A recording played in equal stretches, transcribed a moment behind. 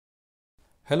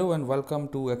Hello and welcome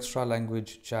to Extra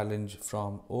Language Challenge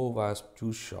from Owasp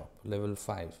Juice Shop level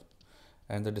 5.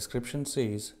 And the description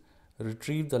says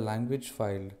retrieve the language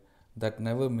file that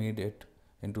never made it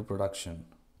into production.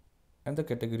 And the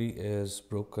category is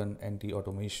broken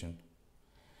anti-automation.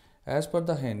 As per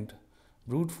the hint,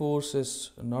 brute force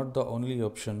is not the only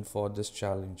option for this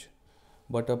challenge,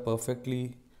 but a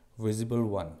perfectly visible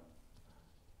one.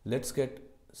 Let's get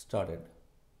started.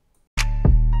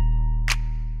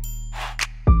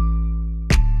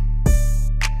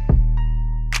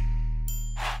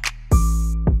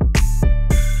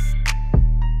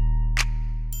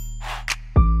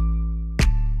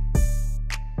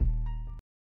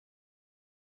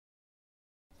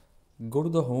 Go to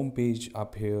the home page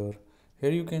up here.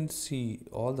 Here you can see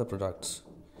all the products.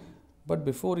 But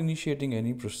before initiating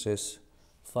any process,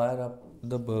 fire up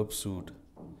the burp suite.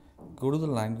 Go to the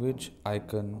language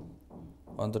icon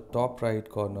on the top right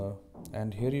corner,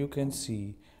 and here you can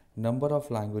see number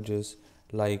of languages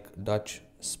like Dutch,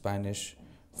 Spanish,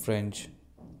 French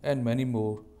and many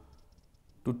more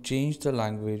to change the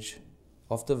language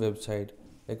of the website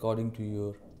according to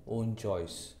your own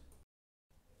choice.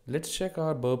 Let's check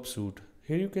our burp suite.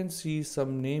 Here you can see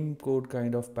some name code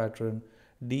kind of pattern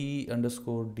de_de.json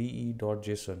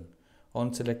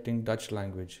on selecting Dutch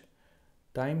language.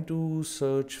 Time to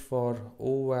search for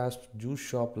Owasp Juice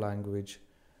Shop language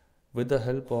with the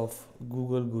help of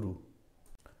Google Guru.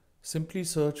 Simply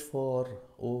search for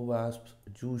Owasp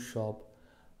Juice Shop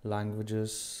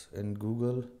languages in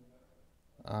Google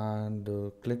and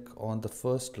click on the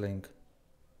first link,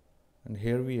 and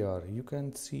here we are. You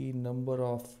can see number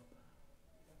of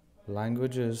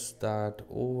languages that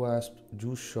Owasp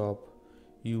Juice Shop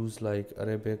use like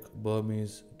Arabic,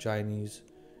 Burmese, Chinese,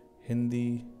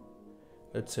 Hindi,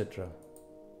 etc.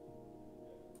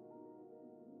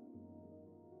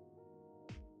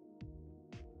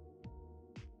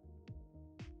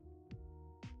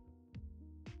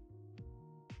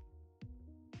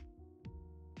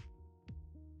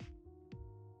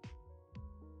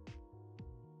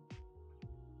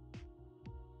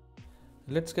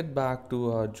 Let's get back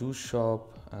to our juice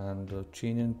shop and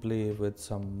change and play with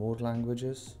some more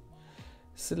languages.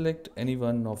 Select any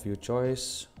one of your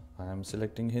choice. I am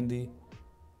selecting Hindi.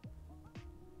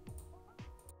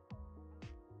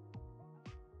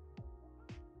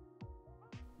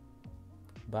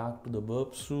 Back to the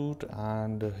burp suite,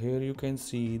 and here you can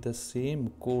see the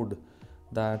same code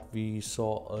that we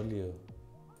saw earlier.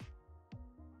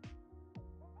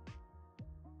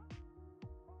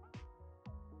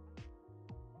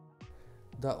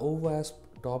 The Owasp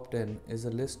Top 10 is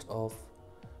a list of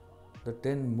the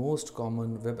 10 most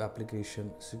common web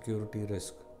application security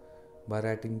risks. By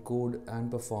writing code and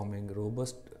performing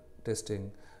robust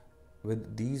testing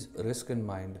with these risks in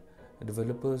mind,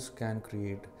 developers can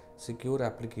create secure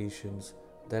applications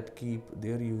that keep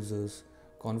their users'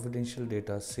 confidential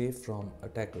data safe from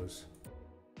attackers.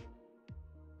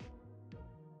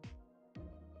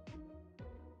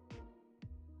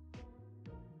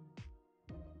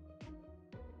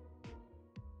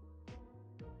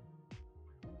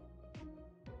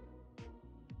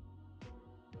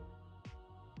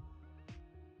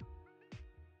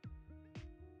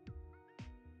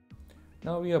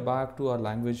 Now we are back to our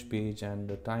language page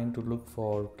and time to look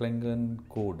for Klingon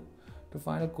code. To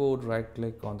find a code, right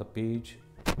click on the page,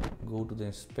 go to the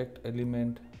inspect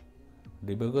element,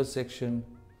 debugger section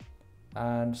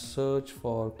and search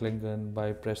for Klingon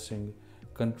by pressing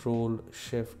Ctrl,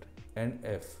 Shift and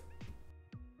F.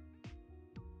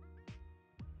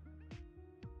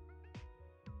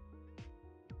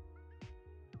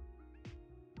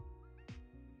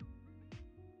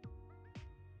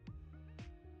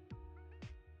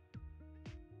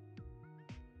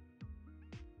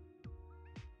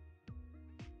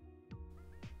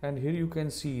 And here you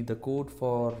can see the code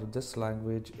for this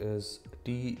language is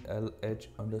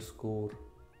TLH_AA.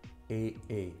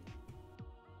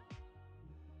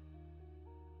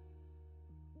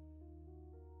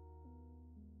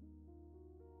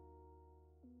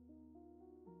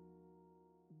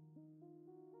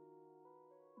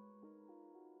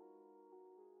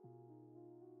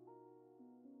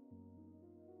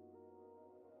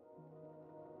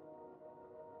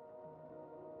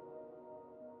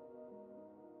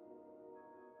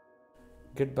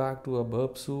 Get back to a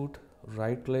burp suite,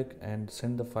 right click and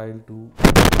send the file to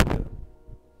repeater.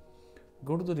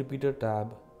 Go to the repeater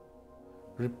tab,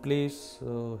 replace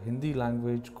Hindi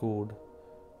language code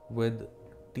with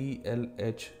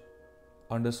TLH_AA.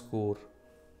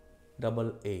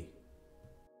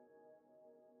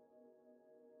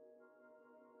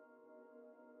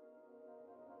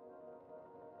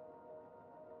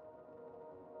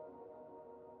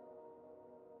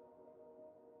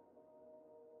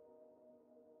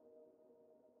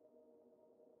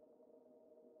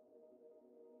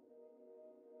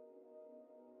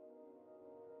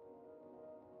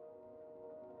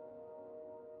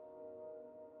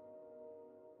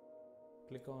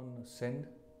 click on send.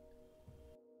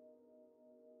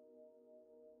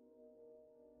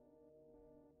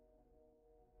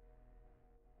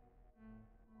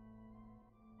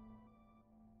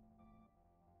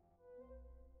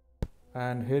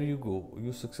 And here you go,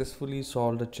 you successfully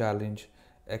solved a challenge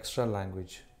extra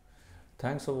language.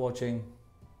 Thanks for watching.